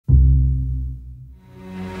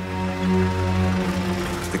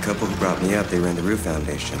couple who brought me up, they ran the Roof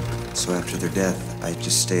Foundation. So after their death, I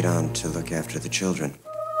just stayed on to look after the children.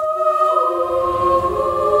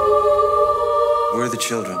 Where are the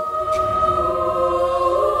children?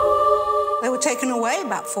 They were taken away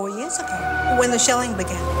about 4 years ago, when the shelling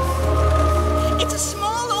began. It's a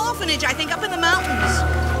small orphanage, I think, up in the mountains.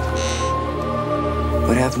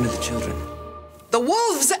 What happened to the children? The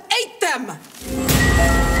wolves ate them!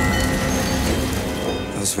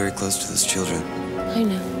 I was very close to those children. I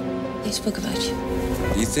know. They spoke about you.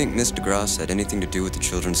 Do you think Miss DeGrasse had anything to do with the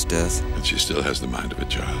children's death? But she still has the mind of a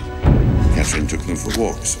child. Catherine took them for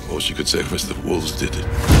walks. All she could say was the wolves did it.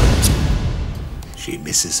 She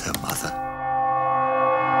misses her mother.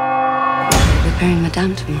 We're burying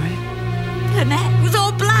Madame tomorrow. Her neck was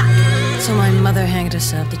all black. So my mother hanged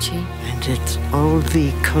herself, did she? And it's all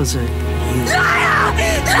because of you. Liar!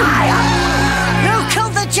 Liar! Who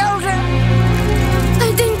killed the children?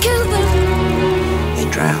 I didn't kill them. They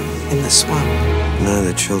drowned in the swamp. None of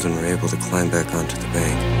the children were able to climb back onto the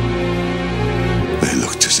bank. They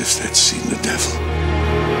looked as if they'd seen the devil.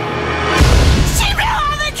 She blew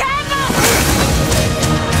out the candle!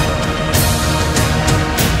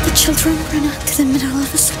 The children ran out to the middle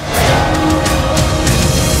of us.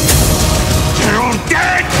 They're all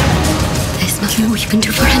dead! There's nothing more you can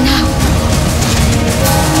do for her now.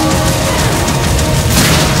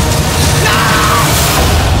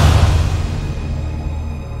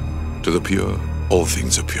 To the pure, all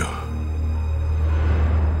things are pure.